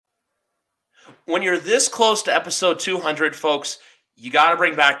When you're this close to episode 200, folks, you got to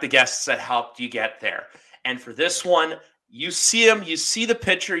bring back the guests that helped you get there. And for this one, you see him, you see the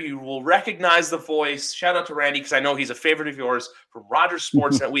picture, you will recognize the voice. Shout out to Randy, because I know he's a favorite of yours from Rogers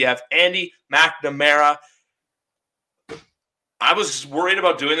Sportsnet. We have Andy McNamara. I was worried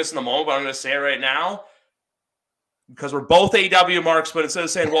about doing this in the moment, but I'm going to say it right now, because we're both AEW marks, but instead of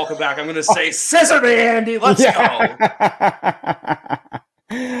saying welcome back, I'm going to say, Sciossor Me Andy, let's go.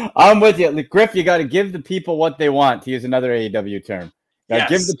 I'm with you. Griff, you got to give the people what they want, to use another AEW term.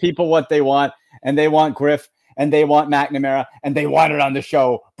 Give the people what they want, and they want Griff, and they want McNamara, and they want it on the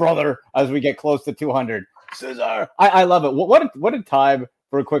show, brother, as we get close to 200. Scissor. I love it. What a time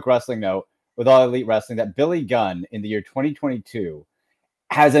for a quick wrestling note with All Elite Wrestling that Billy Gunn in the year 2022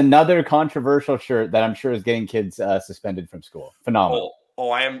 has another controversial shirt that I'm sure is getting kids suspended from school. Phenomenal.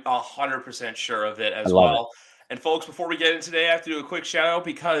 I am 100% sure of it as well. And folks, before we get in today, I have to do a quick shout out,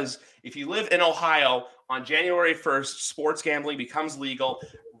 because if you live in Ohio, on January 1st, sports gambling becomes legal.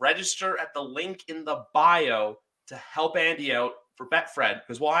 Register at the link in the bio to help Andy out for Betfred.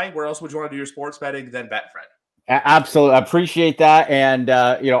 Because why? Where else would you want to do your sports betting than Betfred? Absolutely. I appreciate that. And,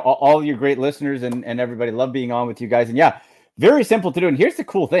 all your great listeners and everybody, love being on with you guys. And yeah, very simple to do. And here's the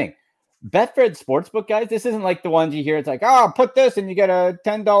cool thing. Betfred Sportsbook, guys, this isn't like the ones you hear. It's like, put this and you get a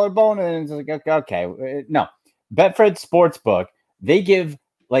 $10 bonus. And it's like, okay. No. Betfred Sportsbook, they give,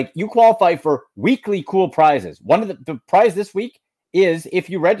 you qualify for weekly cool prizes. One of the prize this week is, if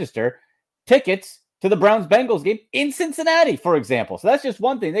you register, tickets to the Browns-Bengals game in Cincinnati, for example. So that's just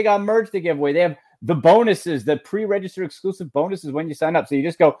one thing. They got merch to give away. They have the bonuses, the pre-register exclusive bonuses when you sign up. So you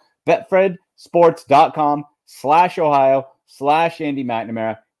just go betfredsports.com/Ohio/Andy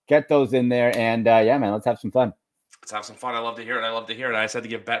McNamara. Get those in there. And man, let's have some fun. Let's have some fun. I love to hear it. I just had to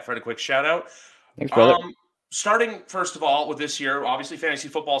give Betfred a quick shout out. Thanks, brother. Starting, first of all, with this year, obviously fantasy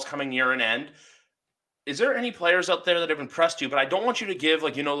football is coming near an end. Is there any players out there that have impressed you? But I don't want you to give,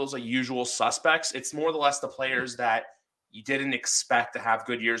 those usual suspects. It's more or less the players that you didn't expect to have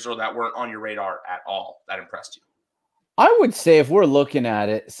good years or that weren't on your radar at all that impressed you. I would say, if we're looking at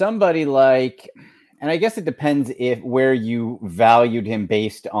it, somebody like, and I guess it depends where you valued him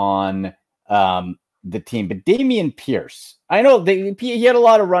based on the team, but Dameon Pierce, I know he had a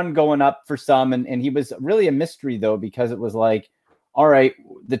lot of run going up for some, and he was really a mystery though, because it was like, all right,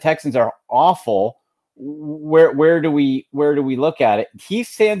 the Texans are awful. Where do we look at it? He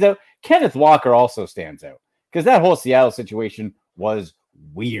stands out. Kenneth Walker also stands out, because that whole Seattle situation was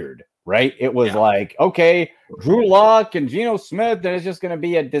weird, right? It was like, okay, Drew Lock and Geno Smith, and it's just going to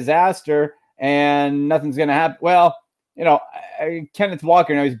be a disaster and nothing's going to happen. Well, Kenneth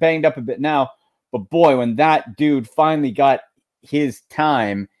Walker, he's banged up a bit now, but boy, when that dude finally got his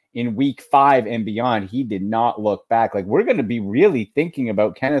time in week 5 and beyond, he did not look back. We're going to be really thinking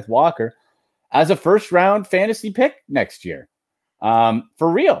about Kenneth Walker as a first-round fantasy pick next year, for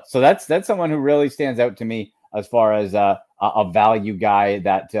real. So that's someone who really stands out to me as far as a value guy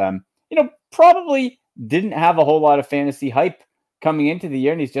that probably didn't have a whole lot of fantasy hype coming into the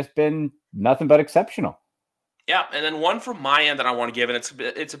year, and he's just been nothing but exceptional. Yeah, and then one from my end that I want to give, and it's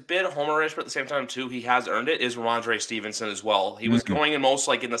a bit homerish, but at the same time too, he has earned it, is Ramondre Stevenson as well. He was going in most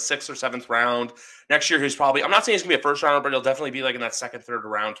in the 6th or 7th round. Next year, he's probably, I'm not saying he's going to be a first rounder, but he'll definitely be in that 2nd, 3rd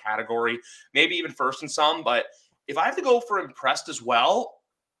round category, maybe even first in some. But if I have to go for impressed as well,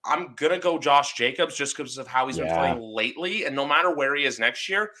 I'm going to go Josh Jacobs, just because of how he's been playing lately. And no matter where he is next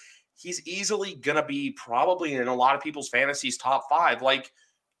year, he's easily going to be probably in a lot of people's fantasies top 5.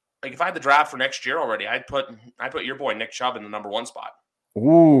 If I had the draft for next year already, I'd put your boy Nick Chubb in the number 1 spot.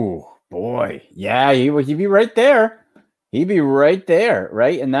 Ooh, boy. Yeah, he'd be right there. He'd be right there,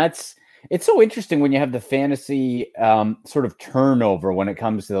 right? And it's so interesting when you have the fantasy sort of turnover when it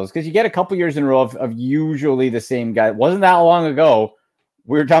comes to those, because you get a couple years in a row of usually the same guy. It wasn't that long ago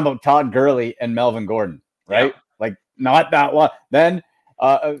we were talking about Todd Gurley and Melvin Gordon, right? Yeah. Not that long. Then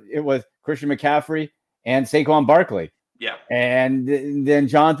it was Christian McCaffrey and Saquon Barkley. Yeah. And then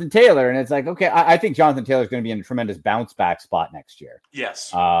Jonathan Taylor. And it's like, okay, I think Jonathan Taylor is going to be in a tremendous bounce back spot next year.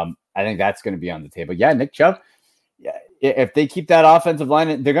 Yes. I think that's going to be on the table. Yeah, Nick Chubb. Yeah, if they keep that offensive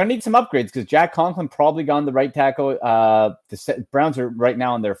line, they're going to need some upgrades, because Jack Conklin probably gone the right tackle. The Browns are right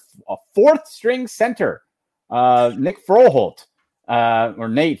now on their 4th string center, Nick Froholt, or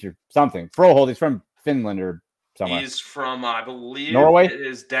Nate or something. Froholt, he's from Finland or somewhere. He's from, I believe, Norway? It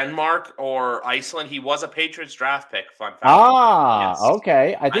is Denmark or Iceland. He was a Patriots draft pick. Fun fact. Yes.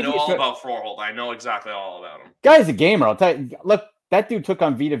 Okay. I know all about Froholt. I know exactly all about him. Guy's a gamer. I'll tell you. Look, that dude took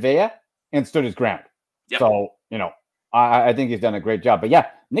on Vita Vea and stood his ground. Yep. So, I think he's done a great job. But yeah,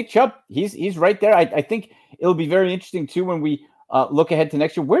 Nick Chubb, he's right there. I think it'll be very interesting too when we look ahead to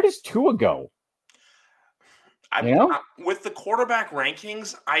next year. Where does Tua go With the quarterback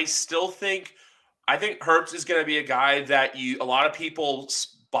rankings, I think Hurts is going to be a guy that a lot of people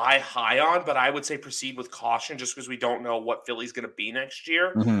buy high on, but I would say proceed with caution just because we don't know what Philly's going to be next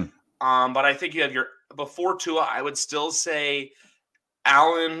year. But I think you have before Tua, I would still say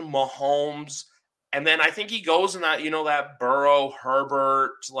Allen, Mahomes, and then I think he goes in that, that Burrow,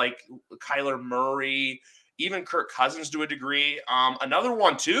 Herbert, like Kyler Murray, even Kirk Cousins to a degree. Another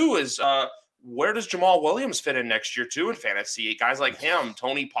one too is where does Jamal Williams fit in next year too in fantasy? Guys like him,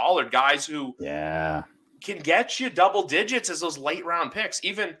 Tony Pollard, guys who can get you double digits as those late round picks.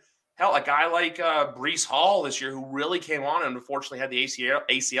 Even hell, a guy like Breece Hall this year who really came on and unfortunately had the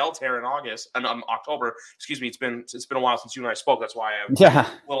ACL tear in October. Excuse me, it's been a while since you and I spoke. That's why I'm a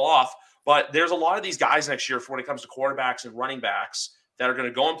little off. But there's a lot of these guys next year for when it comes to quarterbacks and running backs that are going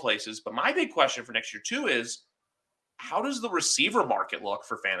to go in places. But my big question for next year too is, how does the receiver market look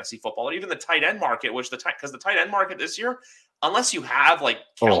for fantasy football, or even the tight end market? Because the tight end market this year, unless you have like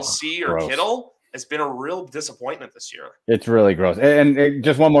Kelsey or Kittle, has been a real disappointment this year. It's really gross. And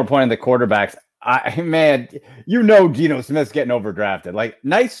just one more point on the quarterbacks. Geno Smith's getting overdrafted. Like,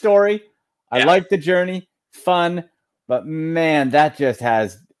 nice story. I like the journey, fun, but man, that just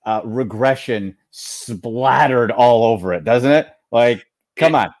has regression splattered all over it, doesn't it? Like,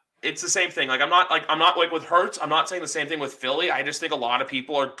 come on. It's the same thing. I'm not with Hurts. I'm not saying the same thing with Philly. I just think a lot of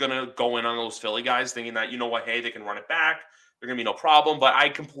people are going to go in on those Philly guys thinking that, hey, they can run it back. They're going to be no problem. But I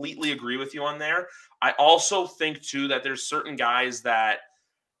completely agree with you on there. I also think too that there's certain guys that,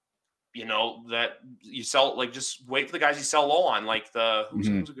 that you sell, like, just wait for the guys you sell low on. Like who's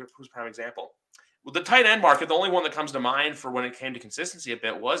a prime example? With the tight end market, the only one that comes to mind for when it came to consistency a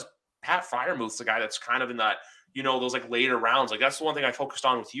bit was Pat Freiermuth's the guy that's kind of in that, those like later rounds. Like, that's the one thing I focused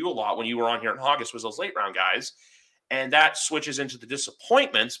on with you a lot when you were on here in August, was those late round guys. And that switches into the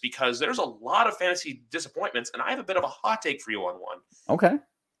disappointments, because there's a lot of fantasy disappointments. And I have a bit of a hot take for you on one. Okay.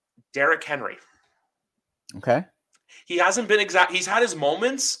 Derrick Henry. Okay. He hasn't been he's had his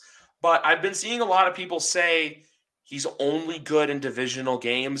moments, but I've been seeing a lot of people say he's only good in divisional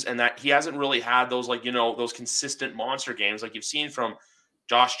games, and that he hasn't really had those, like, those consistent monster games like you've seen from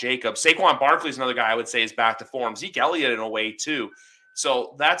Josh Jacobs. Saquon Barkley's another guy I would say is back to form. Zeke Elliott in a way too.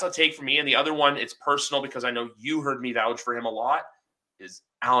 So that's a take for me. And the other one, it's personal because I know you heard me vouch for him a lot, is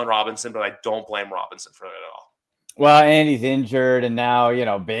Allen Robinson, but I don't blame Robinson for that at all. Well, and he's injured, and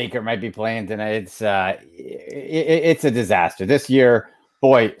now, Baker might be playing tonight. It's a disaster. This year,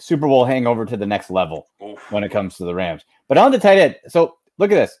 boy, Super Bowl hangover to the next level when it comes to the Rams. But on the tight end, so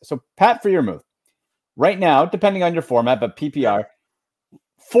look at this. So Pat Freiermuth, right now, depending on your format, but PPR,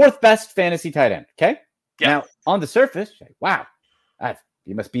 fourth best fantasy tight end, okay? Yeah. Now, on the surface, wow,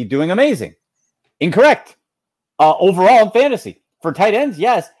 you must be doing amazing. Incorrect. Overall in fantasy. For tight ends,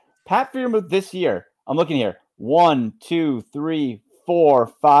 yes. Pat Freiermuth this year, I'm looking here, 1, 2, 3, 4,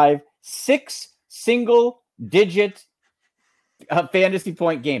 5, 6 single-digit fantasy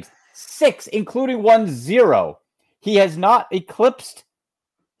point games. 6, including 1-0. He has not eclipsed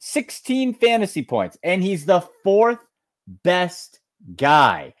 16 fantasy points, and he's the fourth best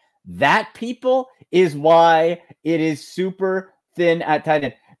guy. That, people, is why it is super thin at tight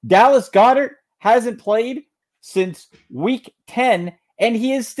end. Dallas Goedert hasn't played since week 10, and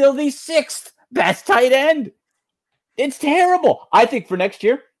he is still the sixth best tight end. It's terrible. I think for next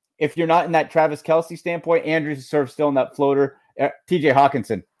year, if you're not in that Travis Kelce standpoint, Andrews is sort of still in that floater. TJ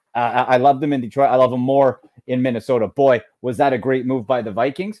Hawkinson, I loved him in Detroit. I love him more in Minnesota. Boy, was that a great move by the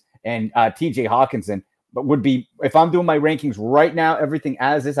Vikings. And TJ Hawkinson would be, if I'm doing my rankings right now, everything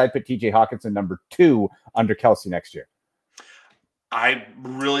as is, I'd put TJ Hawkinson number 2 under Kelce next year. I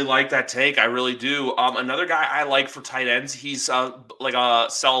really like that take. I really do. Another guy I like for tight ends, he's like a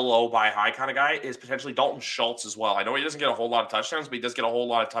sell low, buy high kind of guy, is potentially Dalton Schultz as well. I know he doesn't get a whole lot of touchdowns, but he does get a whole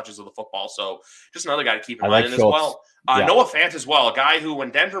lot of touches of the football. So just another guy to keep in mind as well. Noah Fant as well, a guy who, when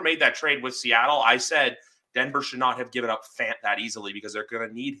Denver made that trade with Seattle, I said Denver should not have given up Fant that easily because they're going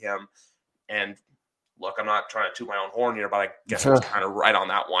to need him. And look, I'm not trying to toot my own horn here, but I guess I was kind of right on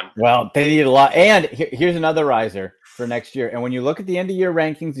that one. Well, they need a lot. And here's another riser for next year. And when you look at the end of year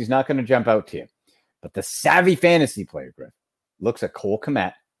rankings, he's not going to jump out to you. But the savvy fantasy player, Griff, looks at Cole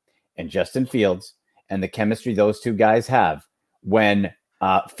Kmet and Justin Fields and the chemistry those two guys have. When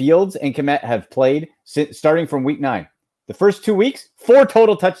Fields and Kmet have played starting from week 9, the first 2 weeks, 4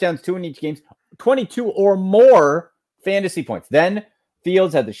 total touchdowns, 2 in each game, 22 or more fantasy points. Then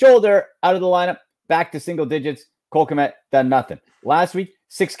Fields had the shoulder out of the lineup, back to single digits. Cole Kmet done nothing. Last week,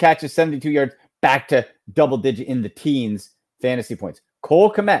 6 catches, 72 yards, back to double digit in the teens fantasy points.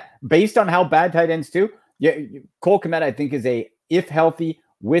 Cole Kmet, based on how bad tight ends do, Cole Kmet, I think, is if healthy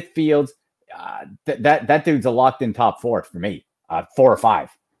with Fields, that dude's a locked-in top 4 for me. 4 or 5.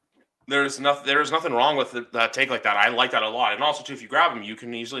 There's nothing wrong with that take like that. I like that a lot. And also, too, if you grab him, you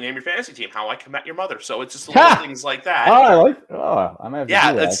can easily name your fantasy team How I Met Your Mother. So it's just the little things like that. I might have to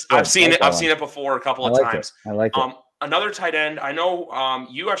do that. I've seen it before a couple of times. I like it. Another tight end. I know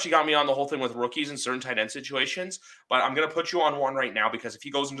you actually got me on the whole thing with rookies in certain tight end situations, but I'm going to put you on one right now because if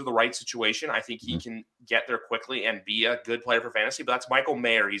he goes into the right situation, I think he can get there quickly and be a good player for fantasy. But that's Michael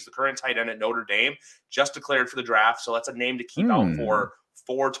Mayer. He's the current tight end at Notre Dame, just declared for the draft. So that's a name to keep out for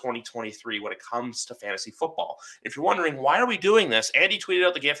 2023 when it comes to fantasy football. If you're wondering, why are we doing this? Andy tweeted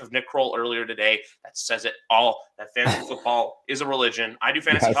out the gif of Nick Kroll earlier today that says it all, that fantasy football is a religion. I do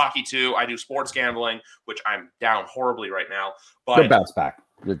fantasy hockey too. I do sports gambling, which I'm down horribly right now. But good bounce back.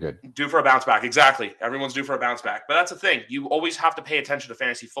 You're good. Due for a bounce back. Exactly. Everyone's due for a bounce back. But that's the thing. You always have to pay attention to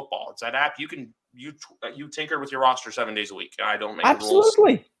fantasy football. It's that app. You tinker with your roster 7 days a week. I don't make the rules.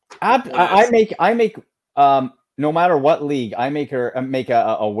 I make no matter what league, I make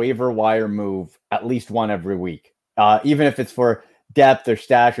a waiver wire move at least one every week. Even if it's for depth or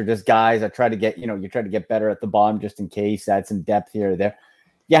stash or just guys, I try to get, you try to get better at the bottom just in case, add some depth here or there.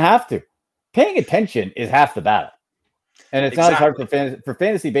 You have to. Paying attention is half the battle. And it's not as hard for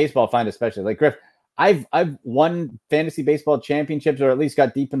fantasy baseball to find, especially like Griff. I've won fantasy baseball championships or at least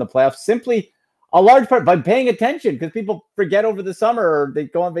got deep in the playoffs simply a large part by paying attention because people forget over the summer or they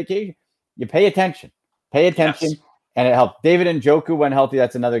go on vacation. You pay attention. And it helped. David Njoku, when healthy,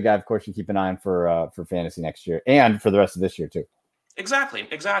 that's another guy, of course, you keep an eye on for fantasy next year and for the rest of this year, too. Exactly.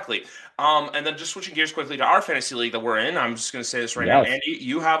 And then just switching gears quickly to our fantasy league that we're in, I'm just going to say this right now. Andy,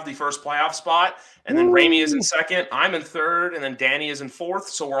 you have the first playoff spot, and then Ramey is in second. I'm in third, and then Danny is in fourth.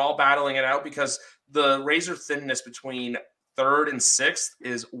 So we're all battling it out because the razor thinness between third and sixth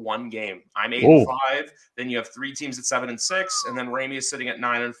is one game. I'm 8-5. Then you have 3 teams at 7-6, and then Ramey is sitting at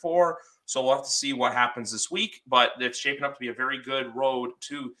 9-4. So we'll have to see what happens this week, but it's shaping up to be a very good road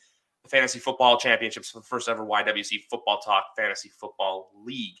to the Fantasy Football Championships for the first ever YWC Football Talk Fantasy Football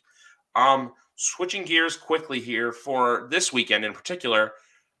League. Switching gears quickly here for this weekend in particular.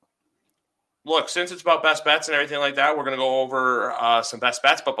 Look, since it's about best bets and everything like that, we're going to go over some best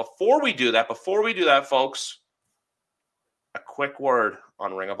bets. But before we do that, folks, a quick word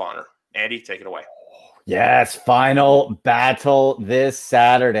on Ring of Honor. Andy, take it away. Yes, final battle this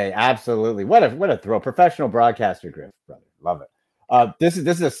Saturday. Absolutely. What a throw. Professional broadcaster, Griff, brother. Love it. This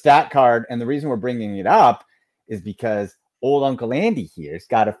is a stat card, and the reason we're bringing it up is because old Uncle Andy here's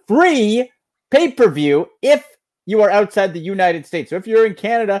got a free pay-per-view if you are outside the United States. So if you're in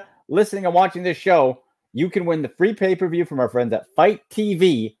Canada listening and watching this show, you can win the free pay-per-view from our friends at Fight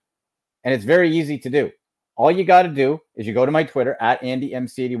TV, and it's very easy to do. All you got to do is you go to my Twitter at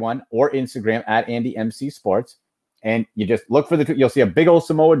AndyMC81 or Instagram at AndyMCSports, and you just look for you'll see a big old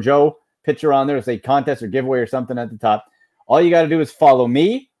Samoa Joe picture on there. It's a contest or giveaway or something at the top. All you got to do is follow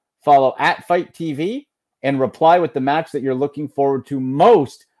me, follow at Fight TV, and reply with the match that you're looking forward to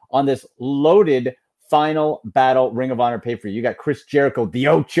most on this loaded final battle Ring of Honor pay-per-view. You got Chris Jericho, the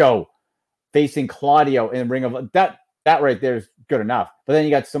Ocho, facing Claudio in Ring of that right there is good enough. But then you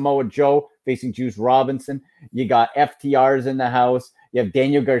got Samoa Joe facing Juice Robinson. You got FTRs in the house. You have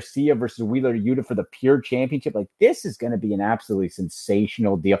Daniel Garcia versus Wheeler Yuta for the Pure Championship. Like, this is going to be an absolutely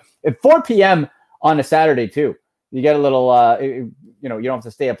sensational deal. At 4 p.m. on a Saturday, too. You get a little, you don't have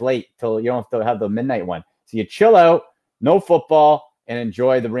to stay up late till you don't have to have the midnight one. So you chill out, no football, and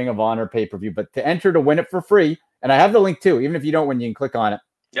enjoy the Ring of Honor pay-per-view. But to enter to win it for free, and I have the link, too. Even if you don't win, you can click on it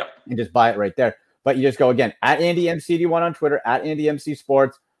and just buy it right there. But you just go, again, at AndyMC81 on Twitter, at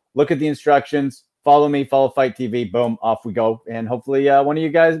AndyMCSports. Look at the instructions. Follow me. Follow Fight TV. Boom. Off we go. And hopefully one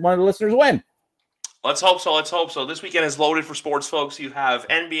of the listeners win. Let's hope so. This weekend is loaded for sports, folks. You have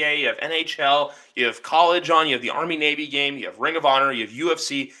NBA, you have NHL, you have college on, you have the Army-Navy game, you have Ring of Honor, you have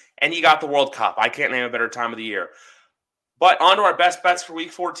UFC, and you got the World Cup. I can't name a better time of the year. But on to our best bets for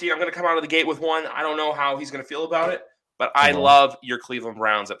Week 14. I'm going to come out of the gate with one. I don't know how he's going to feel about it, but I love your Cleveland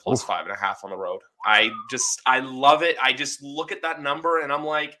Browns at plus 5.5 on the road. I love it. I just look at that number, and I'm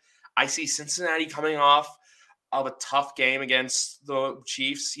like, I see Cincinnati coming off of a tough game against the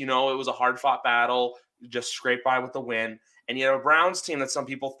Chiefs. It was a hard-fought battle, just scraped by with the win. And you have a Browns team that some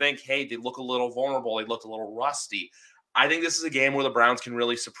people think, hey, they look a little vulnerable. They look a little rusty. I think this is a game where the Browns can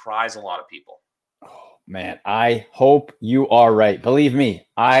really surprise a lot of people. Oh, man, I hope you are right. Believe me,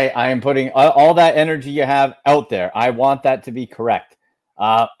 I am putting all that energy you have out there. I want that to be correct.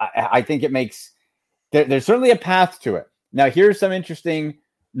 I think it makes there's certainly a path to it. Now, here's some interesting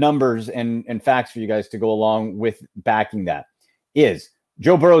numbers and facts for you guys to go along with backing that. Is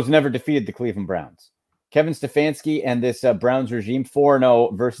Joe Burrow's never defeated the Cleveland Browns. Kevin Stefanski and this Browns regime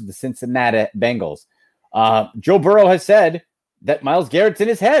 4-0 versus the Cincinnati Bengals. Joe Burrow has said that Myles Garrett's in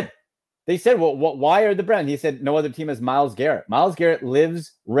his head. They said, well, why are the Browns? He said, no other team has Myles Garrett. Myles Garrett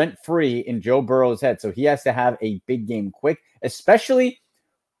lives rent-free in Joe Burrow's head, so he has to have a big game quick, especially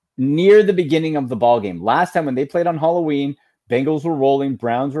near the beginning of the ball game. Last time when they played on Halloween, Bengals were rolling,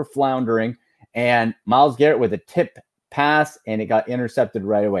 Browns were floundering, and Myles Garrett with a tip pass, and it got intercepted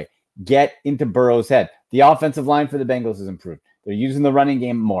right away. Get into Burrow's head. The offensive line for the Bengals has improved. They're using the running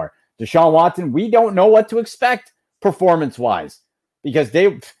game more. Deshaun Watson, we don't know what to expect performance-wise because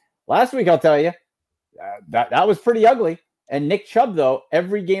last week, I'll tell you, that was pretty ugly. And Nick Chubb, though,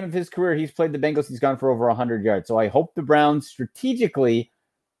 every game of his career, he's played the Bengals, he's gone for over 100 yards. So I hope the Browns strategically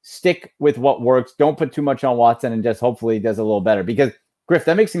stick with what works. Don't put too much on Watson and just hopefully he does a little better. Because, Griff,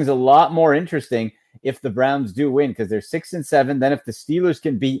 that makes things a lot more interesting if the Browns do win because they're 6-7. Then if the Steelers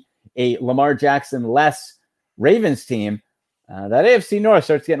can beat a Lamar Jackson-less Ravens team, that AFC North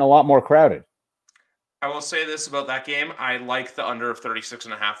starts getting a lot more crowded. I will say this about that game. I like the under of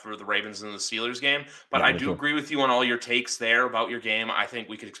 36.5 for the Ravens and the Steelers game, but I do agree with you on all your takes there about your game. I think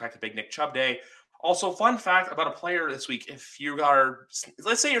we could expect a big Nick Chubb day. Also, fun fact about a player this week, if you are,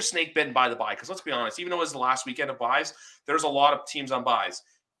 let's say you're snake bitten by the bye, because let's be honest, even though it was the last weekend of buys, there's a lot of teams on buys.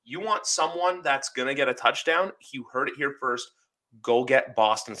 You want someone that's going to get a touchdown. You heard it here first. Go get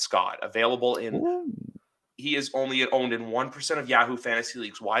Boston Scott. Available in... He is only owned in 1% of Yahoo fantasy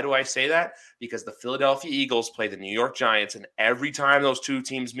leagues. Why do I say that? Because the Philadelphia Eagles play the New York Giants, and every time those two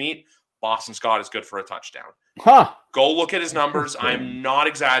teams meet, Boston Scott is good for a touchdown. Go look at his numbers. I'm not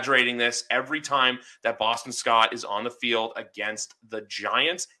exaggerating this. Every time that Boston Scott is on the field against the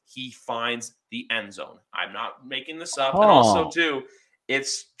Giants, he finds the end zone. I'm not making this up. And also, too,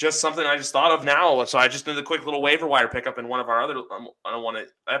 it's just something I just thought of now. So I just did a quick little waiver wire pickup in one of our other in one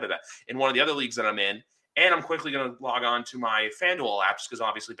of the other leagues that I'm in. And I'm quickly going to log on to my FanDuel app because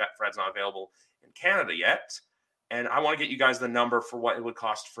obviously Betfred's not available in Canada yet. And I want to get you guys the number for what it would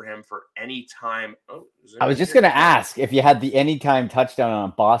cost for him for any time. I was just going to ask if you had the anytime touchdown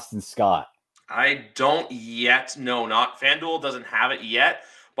on Boston Scott. I don't yet. No, not FanDuel doesn't have it yet.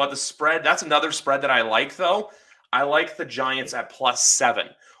 But the spread, that's another spread that I like, though. I like the Giants at +7.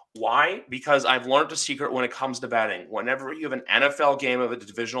 Why? Because I've learned a secret when it comes to betting. Whenever you have an NFL game of a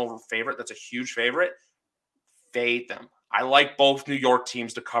divisional favorite that's a huge favorite, fade them. I like both New York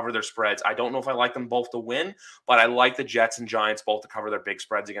teams to cover their spreads. I don't know if I like them both to win, but I like the Jets and Giants both to cover their big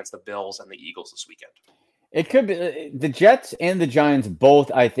spreads against the Bills and the Eagles this weekend. It could be the Jets and the Giants both,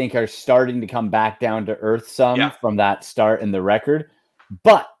 I think, are starting to come back down to earth some from that start in the record,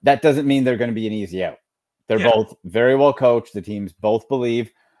 but that doesn't mean they're going to be an easy out. They're both very well coached. The teams both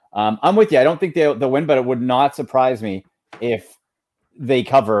believe. I'm with you. I don't think they'll win, but it would not surprise me if they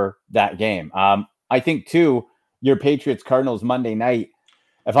cover that game. I think, too, your Patriots-Cardinals Monday night.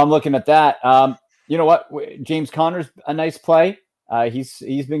 If I'm looking at that, you know what? James Conner's a nice play.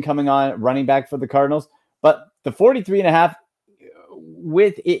 He's been coming on running back for the Cardinals. But the 43.5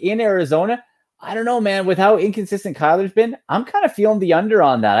 in Arizona, I don't know, man. With how inconsistent Kyler's been, I'm kind of feeling the under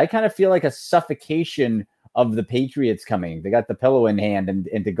on that. I kind of feel like a suffocation of the Patriots coming. They got the pillow in hand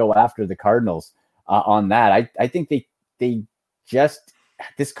and to go after the Cardinals on that. I think they just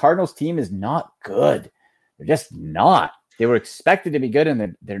 – this Cardinals team is not good. They're just not. They were expected to be good,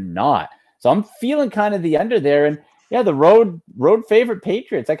 and they're not. So I'm feeling kind of the under there. And, yeah, the road favorite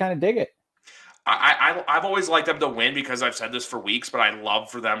Patriots, I kind of dig it. I've always liked them to win because I've said this for weeks, but I love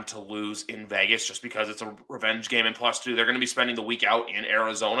for them to lose in Vegas just because it's a revenge game. And +2, they're going to be spending the week out in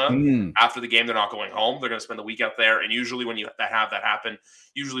Arizona. After the game, they're not going home. They're going to spend the week out there. And usually when you have that happen,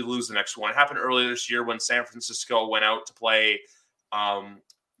 usually lose the next one. It happened earlier this year when San Francisco went out to play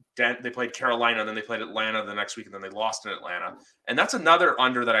they played Carolina, and then they played Atlanta the next week, and then they lost in Atlanta. And that's another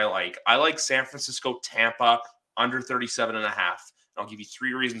under that I like. I like San Francisco, Tampa, under 37.5. I'll give you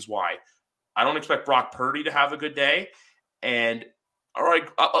 3 reasons why. I don't expect Brock Purdy to have a good day. And all right,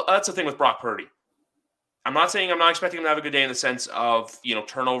 that's the thing with Brock Purdy. I'm not saying I'm not expecting him to have a good day in the sense of,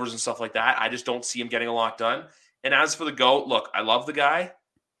 turnovers and stuff like that. I just don't see him getting a lot done. And as for the GOAT, look, I love the guy.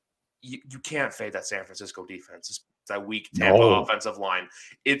 You can't fade that San Francisco defense. It's that weak Tampa offensive line.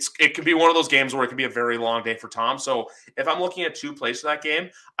 It can be one of those games where it can be a very long day for Tom. So if I'm looking at 2 plays for that game,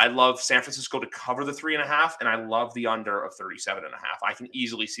 I love San Francisco to cover the 3.5, and I love the under of 37.5. I can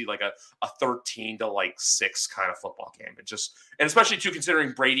easily see like a 13-6 kind of football game. And especially too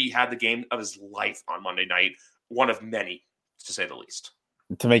considering Brady had the game of his life on Monday night, one of many, to say the least.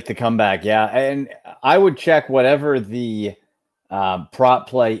 To make the comeback, yeah. And I would check whatever the prop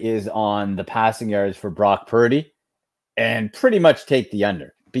play is on the passing yards for Brock Purdy and pretty much take the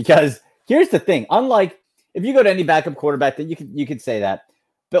under. Because here's the thing. Unlike if you go to any backup quarterback, then you could say that.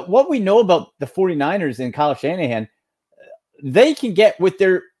 But what we know about the 49ers and Kyle Shanahan, they can get with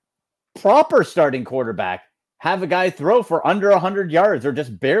their proper starting quarterback, have a guy throw for under 100 yards or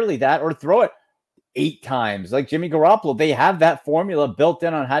just barely that, or throw it 8 times. Like Jimmy Garoppolo, they have that formula built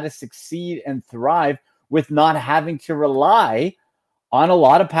in on how to succeed and thrive with not having to rely on a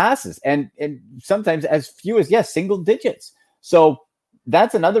lot of passes and sometimes as few as, yes, single digits. So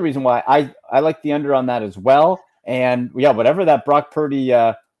that's another reason why I like the under on that as well. And yeah, whatever that Brock Purdy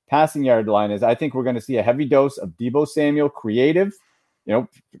passing yard line is, I think we're going to see a heavy dose of Deebo Samuel creative.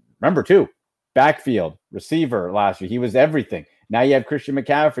 Remember too, backfield receiver last year. He was everything. Now you have Christian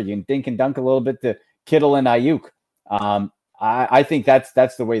McCaffrey. You can dink and dunk a little bit to Kittle and Ayuk. I think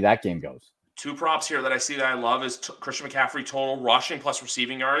that's the way that game goes. 2 props here that I see that I love is Christian McCaffrey total rushing plus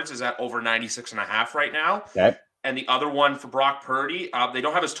receiving yards is at over 96.5 right now. Okay. And the other one for Brock Purdy, they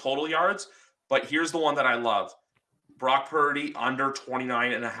don't have his total yards, but here's the one that I love. Brock Purdy under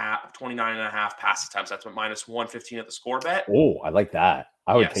 29 and a half pass attempts. That's what minus 115 at the score bet. Oh, I like that.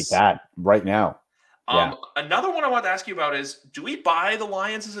 I would take that right now. Yeah. Another one I wanted to ask you about is, do we buy the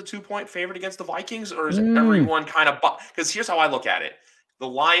Lions as a 2-point favorite against the Vikings, or is everyone kind of – because here's how I look at it. The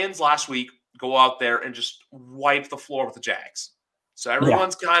Lions last week go out there and just wipe the floor with the Jags. So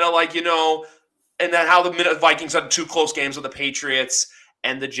everyone's kind of like, and then how the Vikings had 2 close games with the Patriots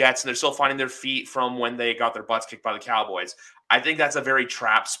and the Jets, and they're still finding their feet from when they got their butts kicked by the Cowboys. I think that's a very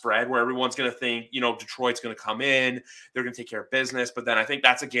trap spread where everyone's going to think, Detroit's going to come in, they're going to take care of business. But then I think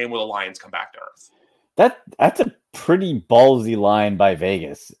that's a game where the Lions come back to earth. That's a pretty ballsy line by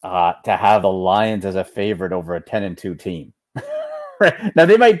Vegas to have the Lions as a favorite over a 10-2 team. Now,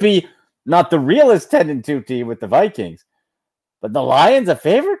 they might be not the realest 10-2 team with the Vikings, but the Lions a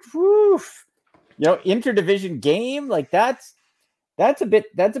favorite? Woof. Interdivision game, like that's a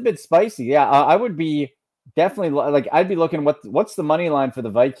bit spicy. Yeah, I would be definitely I'd be looking what's the money line for the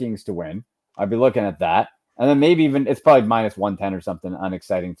Vikings to win. I'd be looking at that, and then maybe even it's probably minus 110 or something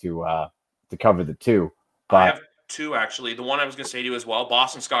unexciting to cover the 2. But I have 2 actually. The one I was going to say to you as well.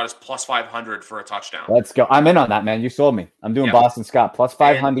 Boston Scott is plus 500 for a touchdown. Let's go. I'm in on that, man. You sold me. I'm doing Boston Scott plus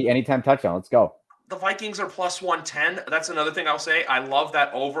 500 anytime touchdown. Let's go. The Vikings are plus 110. That's another thing I'll say. I love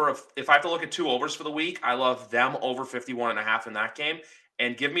that over. If I have to look at 2 overs for the week, I love them over 51.5 in that game.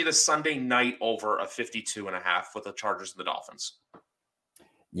 And give me the Sunday night over of 52.5 with the Chargers and the Dolphins.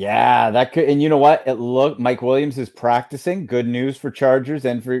 Yeah, that could. And you know what? Mike Williams is practicing. Good news for Chargers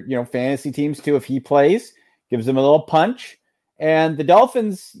and for fantasy teams too. If he plays, gives them a little punch. And the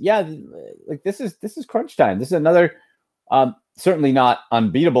Dolphins, this is crunch time. This is another certainly not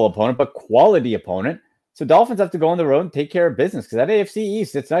unbeatable opponent, but quality opponent. So Dolphins have to go on the road and take care of business because that AFC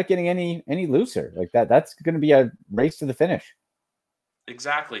East, it's not getting any looser. Like that. That's going to be a race to the finish.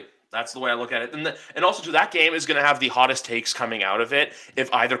 Exactly. That's the way I look at it. And also, too, that game is going to have the hottest takes coming out of it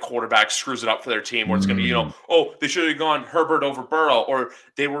if either quarterback screws it up for their team, where it's going to be, they should have gone Herbert over Burrow, or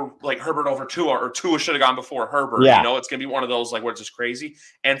they were like Herbert over Tua, or Tua should have gone before Herbert. Yeah. It's going to be one of those where it's just crazy.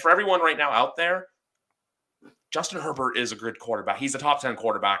 And for everyone right now out there, Justin Herbert is a good quarterback. He's the top 10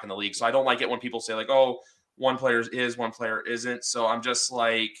 quarterback in the league. So I don't like it when people say one player is, one player isn't. So I'm just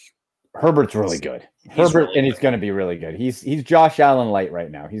like, Herbert's really good. And he's going to be really good. He's Josh Allen light right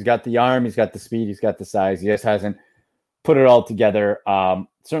now. He's got the arm, he's got the speed, he's got the size. He just hasn't put it all together.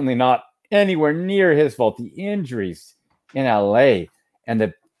 Certainly not anywhere near his fault. The injuries in LA and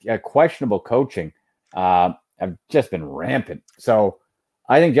the questionable coaching have just been rampant. So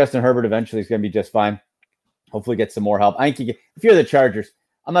I think Justin Herbert eventually is going to be just fine. Hopefully get some more help. I think if you're the Chargers,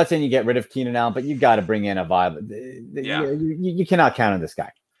 I'm not saying you get rid of Keenan Allen, but you got to bring in a vibe. You cannot count on this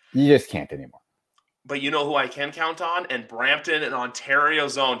guy. You just can't anymore. But you know who I can count on? And Brampton and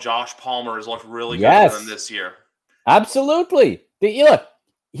Ontario's own Josh Palmer has looked really good for them this year. Absolutely. Look,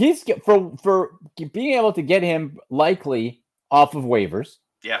 he's for being able to get him likely off of waivers.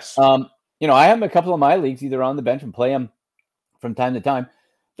 Yes. I have him a couple of my leagues either on the bench and play him from time to time.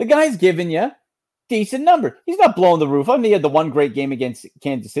 The guy's giving you decent number. He's not blowing the roof on. He had the one great game against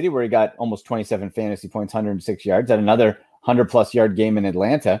Kansas City where he got almost 27 fantasy points, 106 yards, and another 100-plus yard game in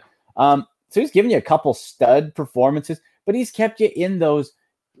Atlanta. So he's giving you a couple stud performances, but he's kept you in those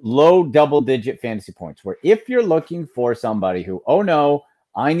low double-digit fantasy points where if you're looking for somebody who,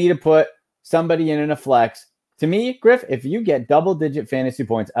 I need to put somebody in a flex. To me, Griff, if you get double-digit fantasy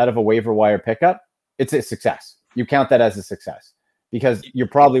points out of a waiver wire pickup, it's a success. You count that as a success because you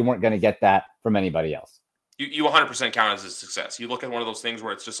probably weren't going to get that from anybody else. You 100% count as a success. You look at one of those things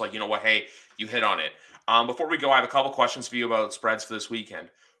where it's just like, hey, you hit on it. Before we go, I have a couple questions for you about spreads for this weekend.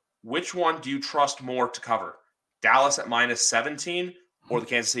 Which one do you trust more to cover? Dallas at minus 17 or the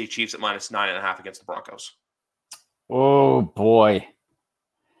Kansas City Chiefs at minus 9.5 against the Broncos? Oh boy.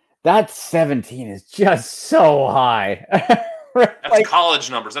 That 17 is just so high. That's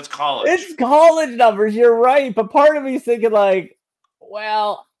college numbers. That's college. It's college numbers. You're right. But part of me is thinking like,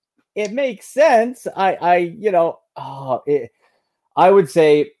 well, it makes sense. I would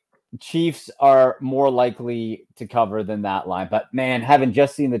say Chiefs are more likely to cover than that line. But man, having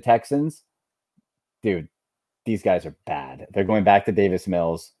just seen the Texans, dude, these guys are bad. They're going back to Davis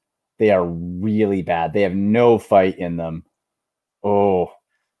Mills. They are really bad. They have no fight in them. Oh,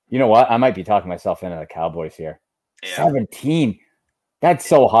 you know what? I might be talking myself into the Cowboys here. Yeah. 17. That's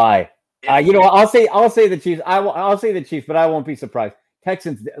so high. You know what? I'll say the Chiefs. I'll say the Chiefs, but I won't be surprised.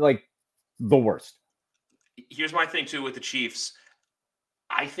 Texans, like the worst. Here's my thing too with the Chiefs.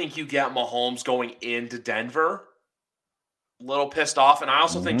 I think you get Mahomes going into Denver a little pissed off. And I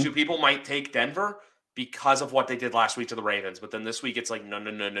also think two people might take Denver because of what they did last week to the Ravens. But then this week, it's like,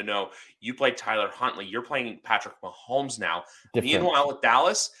 no. You played Tyler Huntley. You're playing Patrick Mahomes now. Meanwhile, with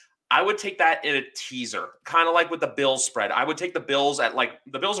Dallas, I would take that in a teaser, kind of like with the Bills spread. I would take the Bills at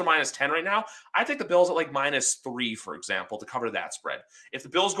the Bills are -10 right now. I take the Bills at -3, for example, to cover that spread. If the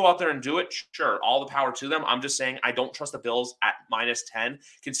Bills go out there and do it, sure, all the power to them. I'm just saying I don't trust the Bills at -10,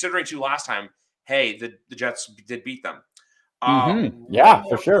 considering too last time, hey, the Jets did beat them. Yeah,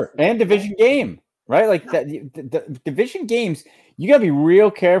 for sure. And division game, right? Like the division games, you got to be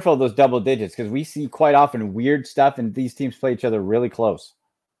real careful of those double digits because we see quite often weird stuff and these teams play each other really close.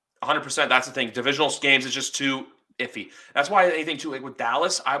 100%. That's the thing. Divisional games is just too iffy. That's why anything too, like with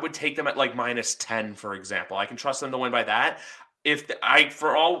Dallas, I would take them at -10, for example. I can trust them to win by that.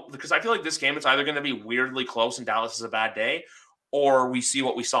 Because I feel like this game, it's either going to be weirdly close and Dallas is a bad day, or we see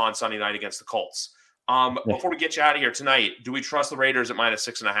what we saw on Sunday night against the Colts. Before we get you out of here tonight, do we trust the Raiders at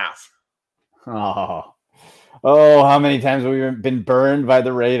 -6.5? Oh, how many times have we been burned by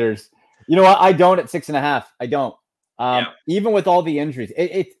the Raiders? You know what? I don't at 6.5. I don't. Even with all the injuries,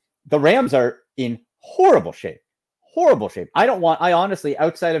 the Rams are in horrible shape. Horrible shape. I honestly,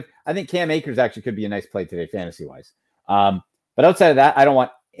 outside of, I think Cam Akers actually could be a nice play today, fantasy-wise. But outside of that, I don't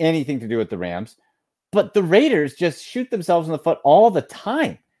want anything to do with the Rams. But the Raiders just shoot themselves in the foot all the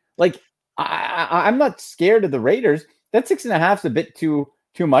time. Like, I'm not scared of the Raiders. That 6.5 is a bit too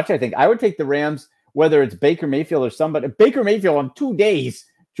much, I think. I would take the Rams, whether it's Baker Mayfield or somebody. Baker Mayfield on 2 days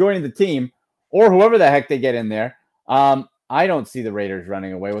joining the team, or whoever the heck they get in there. I don't see the Raiders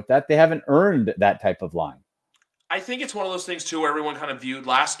running away with that. They haven't earned that type of line. I think it's one of those things, too, where everyone kind of viewed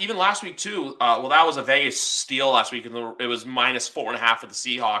last week, too. That was a Vegas steal last week, and it was -4.5 for the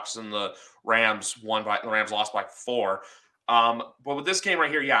Seahawks, and the Rams lost by 4. But with this game right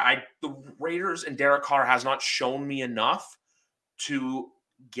here, the Raiders and Derek Carr has not shown me enough to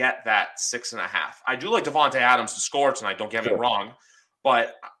get that 6.5. I do like Devontae Adams to score tonight, don't get me wrong,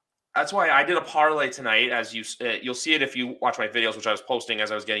 but that's why I did a parlay tonight. As you'll see it if you watch my videos, which I was posting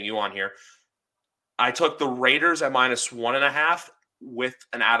as I was getting you on here. I took the Raiders at -1.5 with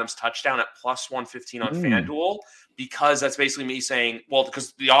an Adams touchdown at +115 on FanDuel, because that's basically me saying, well,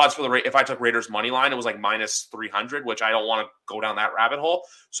 because the odds for if I took Raiders money line, it was -300, which I don't want to go down that rabbit hole.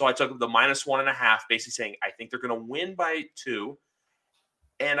 So I took the -1.5, basically saying I think they're going to win by 2,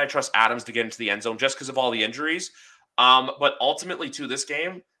 and I trust Adams to get into the end zone just because of all the injuries. But ultimately, to this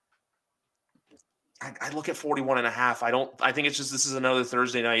game, I look at 41.5. I think it's just this is another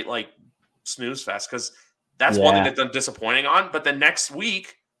Thursday night snooze fest, because that's one thing that's done disappointing on. But then next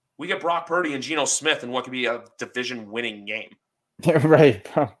week we get Brock Purdy and Geno Smith in what could be a division-winning game. Right,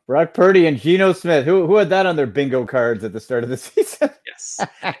 Brock Purdy and Geno Smith. Who had that on their bingo cards at the start of the season? Yes,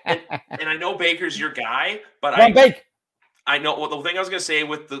 and I know Baker's your guy, but I know. Well, the thing I was going to say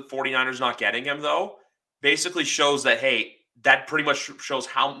with the 49ers not getting him, though, basically shows that, hey, that pretty much shows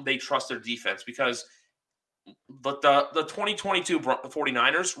how they trust their defense, because the 2022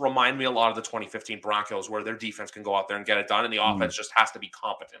 49ers remind me a lot of the 2015 Broncos, where their defense can go out there and get it done, and the offense just has to be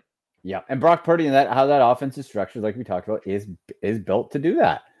competent. Yeah, and Brock Purdy and how that offense is structured, like we talked about, is built to do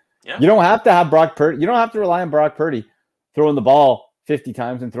that. Yeah. You don't have to have Brock Purdy. You don't have to rely on Brock Purdy throwing the ball 50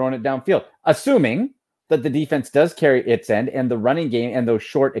 times and throwing it downfield, assuming that the defense does carry its end and the running game and those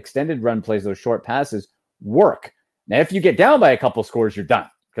short extended run plays, those short passes work. Now, if you get down by a couple scores, you're done,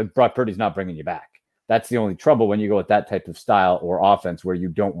 because Brock Purdy's not bringing you back. That's the only trouble when you go with that type of style or offense where you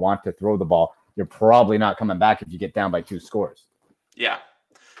don't want to throw the ball. You're probably not coming back if you get down by 2 scores. Yeah,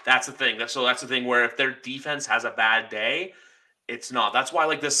 that's the thing. So that's the thing where if their defense has a bad day, it's not. That's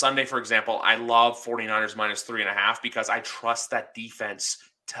why, this Sunday, for example, I love 49ers -3.5, because I trust that defense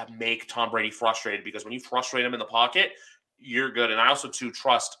to make Tom Brady frustrated, because when you frustrate him in the pocket, you're good. And I also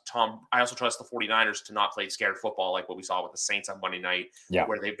trust the 49ers to not play scared football like what we saw with the Saints on Monday night,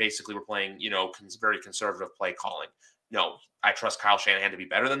 where they basically were playing, very conservative play calling. No, I trust Kyle Shanahan to be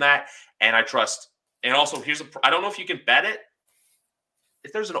better than that. And I also I don't know if you can bet it.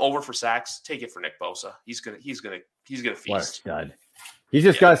 If there's an over for sacks, take it for Nick Bosa. He's gonna feast. What a stud. He's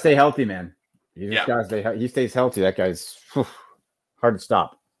just got to stay healthy, man. He stays healthy. That guy's hard to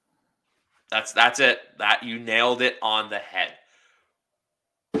stop. That's it. That you nailed it on the head.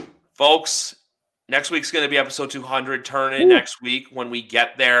 Folks, next week's going to be episode 200. Turn in next week when we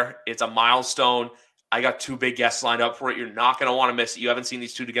get there. It's a milestone. I got 2 big guests lined up for it. You're not going to want to miss it. You haven't seen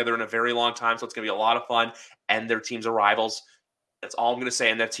these two together in a very long time, so it's going to be a lot of fun. And their teams are rivals. That's all I'm going to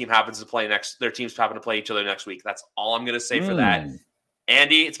say. And their teams happen to play each other next week. That's all I'm going to say for that.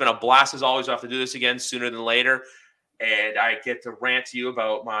 Andy, it's been a blast as always. We'll have to do this again sooner than later. And I get to rant to you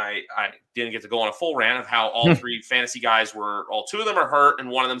about I didn't get to go on a full rant of how all 3 fantasy guys all 2 of them are hurt, and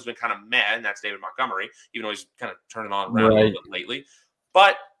one of them's been kind of meh, and that's David Montgomery, even though he's kind of turning on around a little bit lately.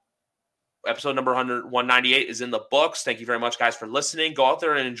 But episode number 198 is in the books. Thank you very much, guys, for listening. Go out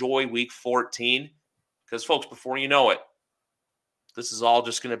there and enjoy week 14, because, folks, before you know it, this is all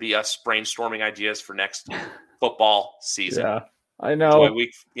just going to be us brainstorming ideas for next football season. Yeah, I know.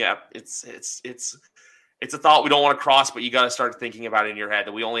 It's a thought we don't want to cross, but you got to start thinking about it in your head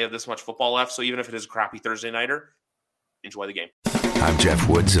that we only have this much football left. So even if it is a crappy Thursday nighter, enjoy the game. I'm Jeff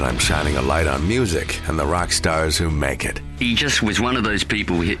Woods, and I'm shining a light on music and the rock stars who make it. He just was one of those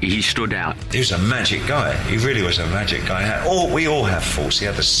people. He stood out. He was a magic guy. He really was a magic guy. We all have faults. He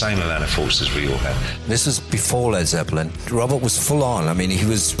had the same amount of faults as we all have. This was before Led Zeppelin. Robert was full on. I mean, he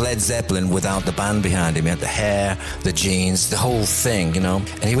was Led Zeppelin without the band behind him. He had the hair, the jeans, the whole thing,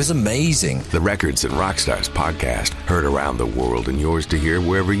 and he was amazing. The Records and Rockstars podcast, heard around the world and yours to hear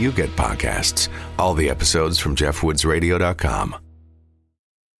wherever you get podcasts. All the episodes from jeffwoodsradio.com.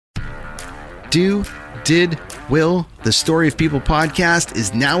 Do, Did, Will, the Story of People podcast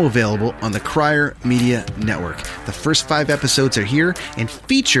is now available on the Crier Media Network. The first 5 episodes are here and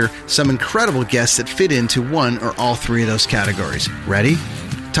feature some incredible guests that fit into one or all 3 of those categories. Ready?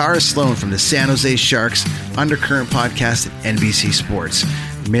 Tara Sloan from the San Jose Sharks Undercurrent podcast at NBC Sports.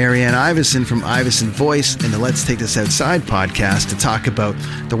 Marianne Iveson from Iveson Voice and the Let's Take This Outside podcast to talk about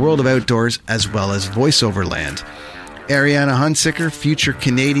the world of outdoors as well as voiceover land. Ariana Hunsicker, future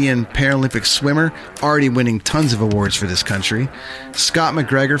Canadian Paralympic swimmer, already winning tons of awards for this country. Scott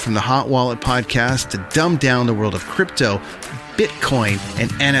McGregor from the Hot Wallet podcast to dumb down the world of crypto, Bitcoin,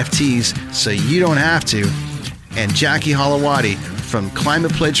 and NFTs so you don't have to. And Jackie Holowati from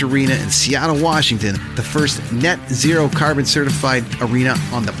Climate Pledge Arena in Seattle, Washington, the first net zero carbon certified arena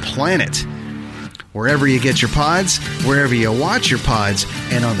on the planet. Wherever you get your pods, wherever you watch your pods,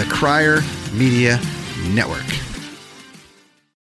 and on the Crier Media Network.